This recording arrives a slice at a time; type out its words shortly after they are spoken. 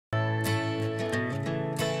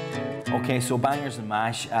Okay, so bangers and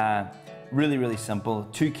mash, really, really simple.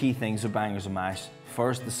 Two key things with bangers and mash.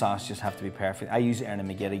 First, the sausages have to be perfect. I use Erna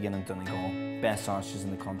McGettigan in Donegal, best sausages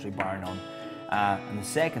in the country, bar none. And the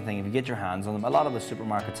second thing, if you get your hands on them, a lot of the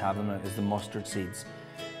supermarkets have them, is the mustard seeds.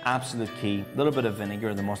 Absolute key. A little bit of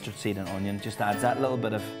vinegar, the mustard seed and onion, just adds that little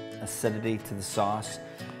bit of acidity to the sauce.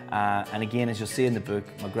 And again, as you'll see in the book,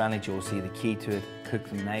 my Granny Josie, the key to it, cook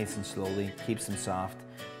them nice and slowly, keeps them soft.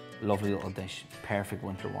 Lovely little dish, perfect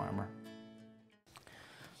winter warmer.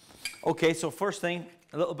 Okay, so first thing,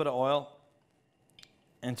 a little bit of oil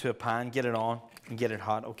into a pan, get it on and get it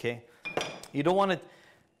hot, okay? You don't want it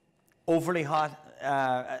overly hot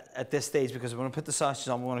at this stage, because we're going to put the sausages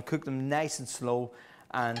on, we want to cook them nice and slow,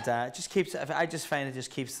 and it just keeps, I just find it just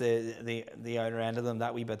keeps the outer end of them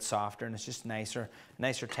that wee bit softer, and it's just nicer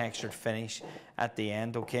textured finish at the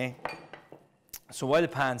end, okay? So while the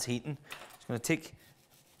pan's heating, I'm just going to take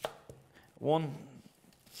one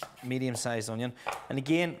medium-sized onion, and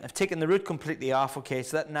again, I've taken the root completely off, okay,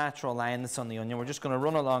 so that natural line that's on the onion, we're just going to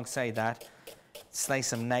run alongside that,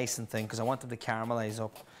 slice them nice and thin, because I want them to caramelize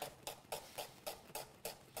up.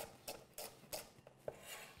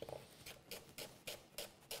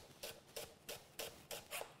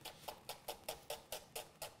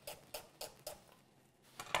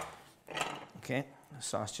 Okay, the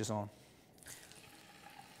sausage is on.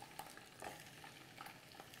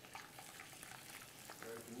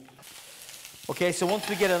 Okay, so once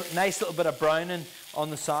we get a nice little bit of browning on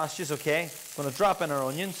the sausages, okay, I'm going to drop in our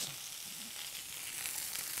onions.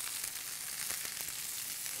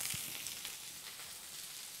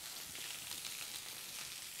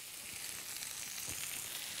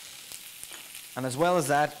 And as well as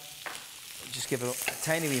that, just give it a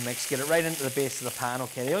tiny wee mix, get it right into the base of the pan,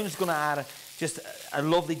 okay. The onion's going to add just a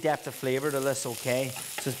lovely depth of flavour to this, okay.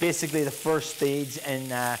 So it's basically the first stage, in,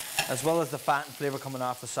 as well as the fat and flavour coming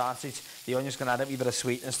off the sausage, the onion's going to add a wee bit of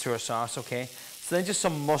sweetness to our sauce, okay. So then just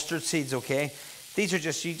some mustard seeds, okay. These are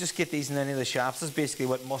just, you just get these in any of the shops. This is basically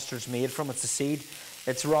what mustard's made from. It's a seed.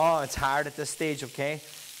 It's raw, it's hard at this stage, okay.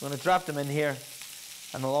 I'm going to drop them in here,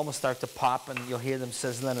 and they'll almost start to pop, and you'll hear them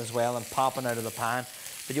sizzling as well and popping out of the pan.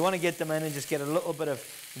 But you want to get them in and just get a little bit of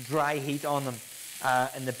dry heat on them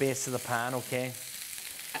in the base of the pan, okay?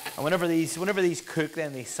 And whenever these cook,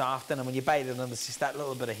 then they soften, and when you bite into them, it's just that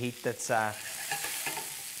little bit of heat that's a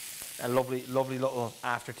lovely little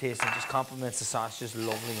aftertaste, and just complements the sausages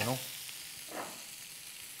lovely, you know.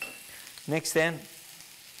 Next then,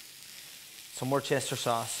 some Worcester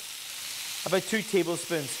sauce. About 2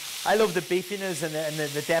 tablespoons. I love the beefiness and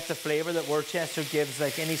the depth of flavour that Worcester gives,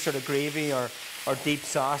 like any sort of gravy or deep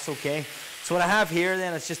sauce, okay? So what I have here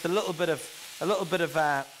then is just a little bit of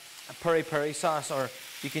a peri sauce, or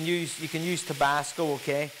you can use Tabasco,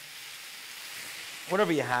 okay?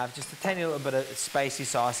 Whatever you have, just a tiny little bit of spicy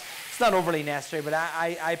sauce. It's not overly necessary, but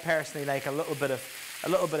I personally like a little bit of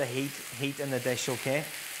heat in the dish, okay?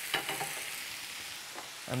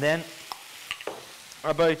 And then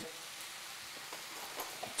about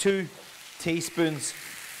 2 teaspoons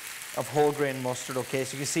of whole grain mustard, okay?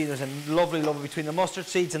 So you can see there's a lovely, between the mustard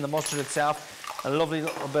seeds and the mustard itself, a lovely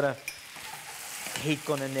little bit of heat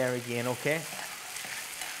going in there again, okay?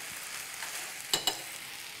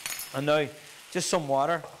 And now, just some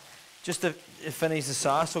water, just to finish the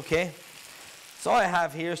sauce, okay? So all I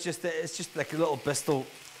have here is it's just like a little Bristol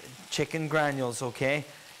chicken granules, okay?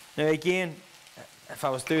 Now again, if I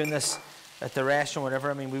was doing this at the restaurant, whatever,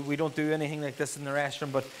 I mean, we don't do anything like this in the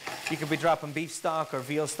restaurant, but you could be dropping beef stock or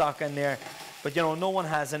veal stock in there, but you know, no one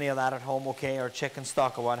has any of that at home, okay, or chicken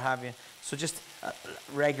stock or what have you. So just a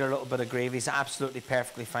regular little bit of gravy is absolutely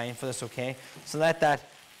perfectly fine for this, okay? So let that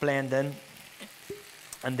blend in,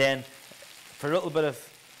 and then for a little bit of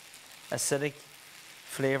acidic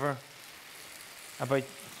flavour, about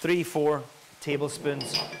 3-4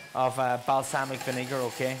 tablespoons of balsamic vinegar,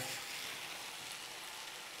 okay?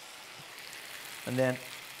 And then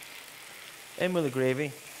in with the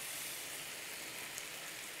gravy.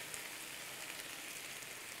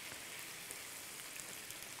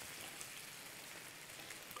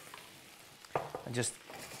 And just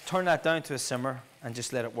turn that down to a simmer and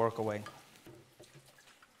just let it work away.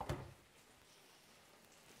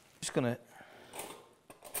 Just going to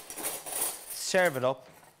serve it up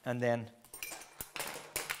and then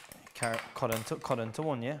cut into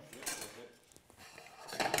one, yeah?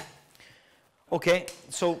 Okay,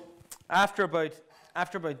 so after about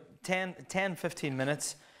 10-15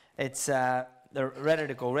 minutes, it's they're ready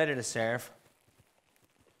to go, ready to serve.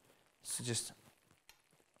 So just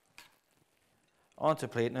onto a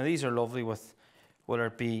plate. Now these are lovely with whether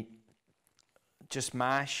it be just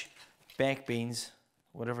mash, baked beans,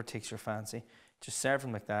 whatever takes your fancy. Just serve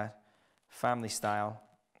them like that. family style.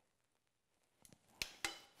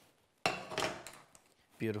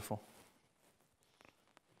 Beautiful.